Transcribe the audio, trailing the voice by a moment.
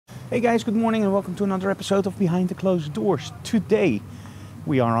Hey guys, good morning and welcome to another episode of Behind the Closed Doors. Today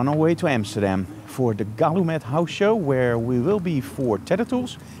we are on our way to Amsterdam for the Calumet house show, where we will be for Tether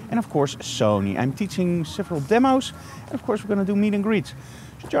Tools and of course Sony. I'm teaching several demos and of course we're going to do meet and greets.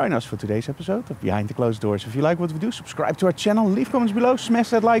 So join us for today's episode of Behind the Closed Doors. If you like what we do, subscribe to our channel, leave comments below,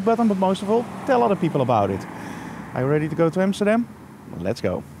 smash that like button, but most of all, tell other people about it. Are you ready to go to Amsterdam? Well, let's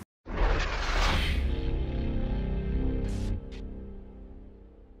go.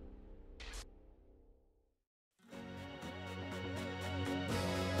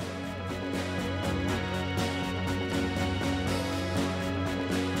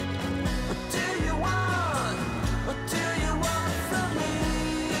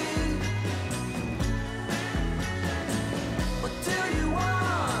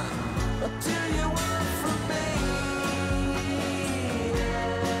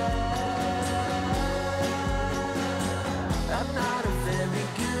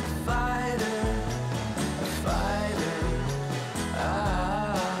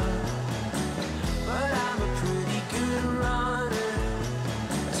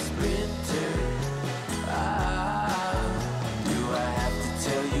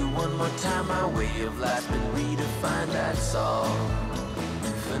 My way of life's been redefined, that's all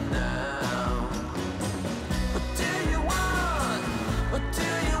for now. What do you want? What do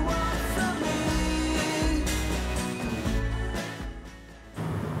you want from me?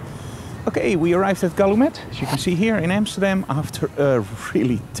 Okay, we arrived at Calumet, as you can see here in Amsterdam, after a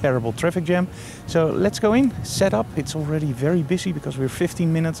really terrible traffic jam. So let's go in, set up. It's already very busy because we're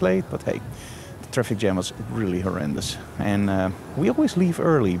 15 minutes late, but hey, traffic jam was really horrendous, and we always leave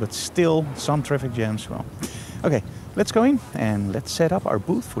early, but still some traffic jams. Well, okay, let's go in and let's set up our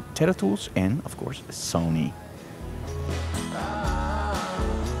booth for Tether Tools and of course Sony.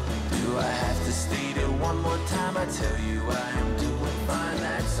 Do I have to state it one more time? I tell you I am doing fine,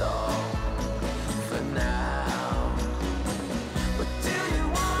 that's all for now. What do you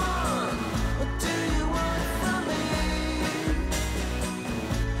want? What do you want from me?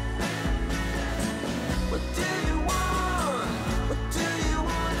 What do you want? What do you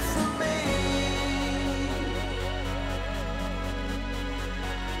want from me?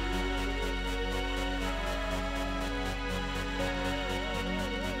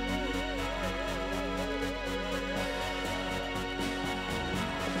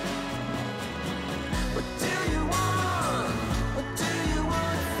 What do you want? What do you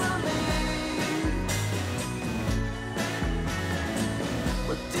want from me?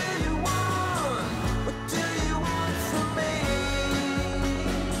 What do you want? What do you want from me?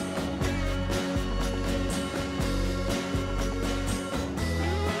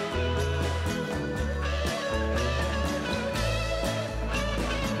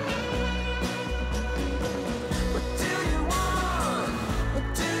 What do you want? What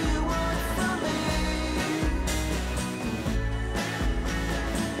do you want from me?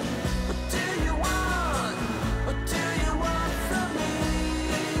 What do you want? What do you want from me?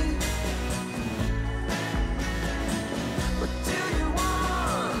 What do you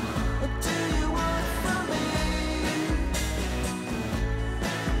want? What do you want from me?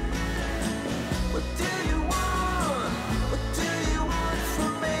 What do you want? What do you want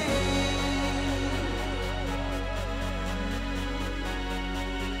from me?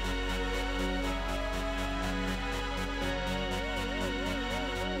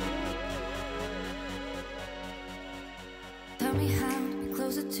 Tell me how to be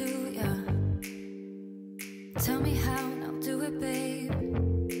closer to ya. Tell me how and I'll do it, babe.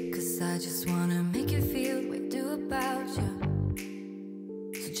 'Cause I just wanna make you feel what I do about ya.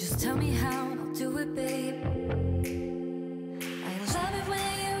 So just tell me how and I'll do it, babe. I love it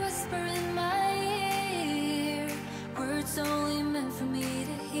when you whisper in my ear, words only meant for me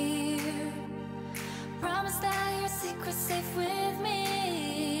to hear. Promise that your secret's safe with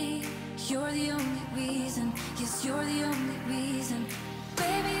me. You're the only reason, yes, you're the only reason.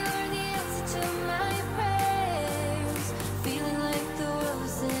 Baby, you're the answer to my prayers. Feeling like the world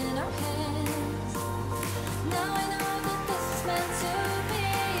is in our hands. Now I know that this is meant to be.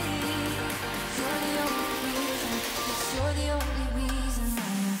 You're the only reason, yes, you're the only reason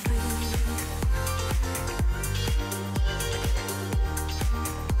I am free.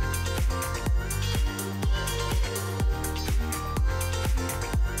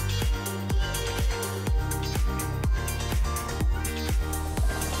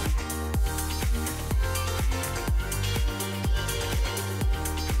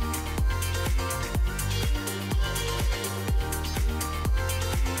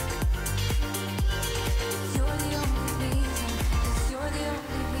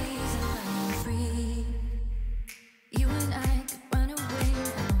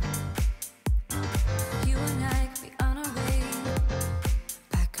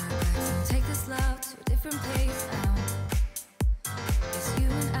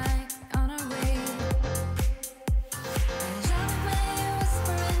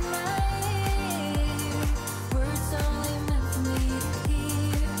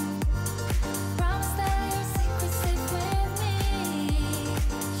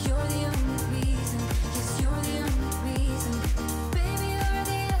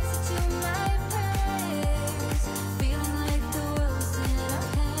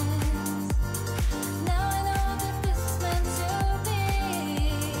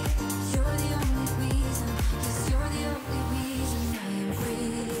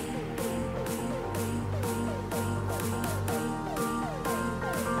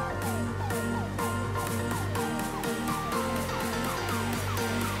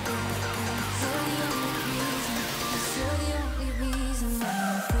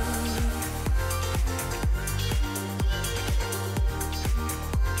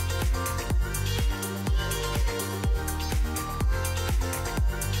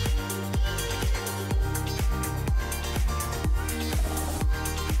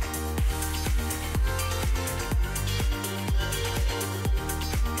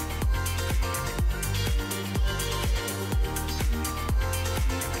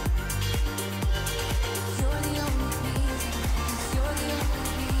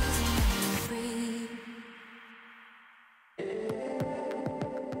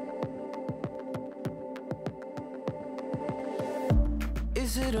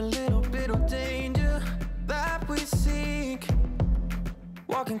 Is it a little bit of danger that we seek?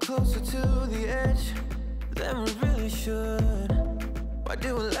 Walking closer to the edge than we really should. Why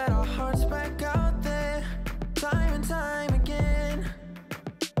do we let our hearts back out there time and time again?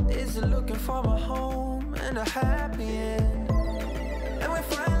 Is it looking for a home and a happy end? And we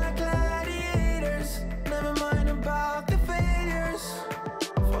fight like gladiators, never mind about the failures.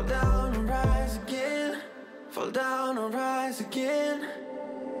 Fall down and rise again, fall down and rise again.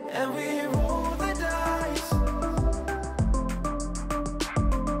 And we roll the dice,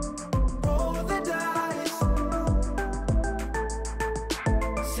 roll the dice.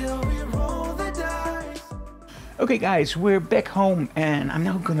 Still we roll the dice. Okay guys, we're back home and I'm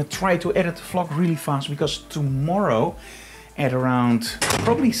now gonna try to edit the vlog really fast because tomorrow at around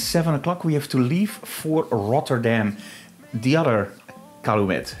probably 7 o'clock we have to leave for Rotterdam, the other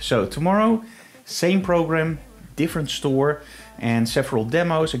Calumet. So tomorrow, same program, different store and several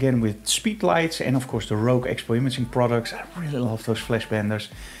demos, again with speed lights and of course the Rogue expoimaging products. I really love those flashbenders.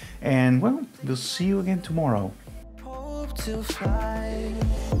 And well, we'll see you again tomorrow. Hope to fly.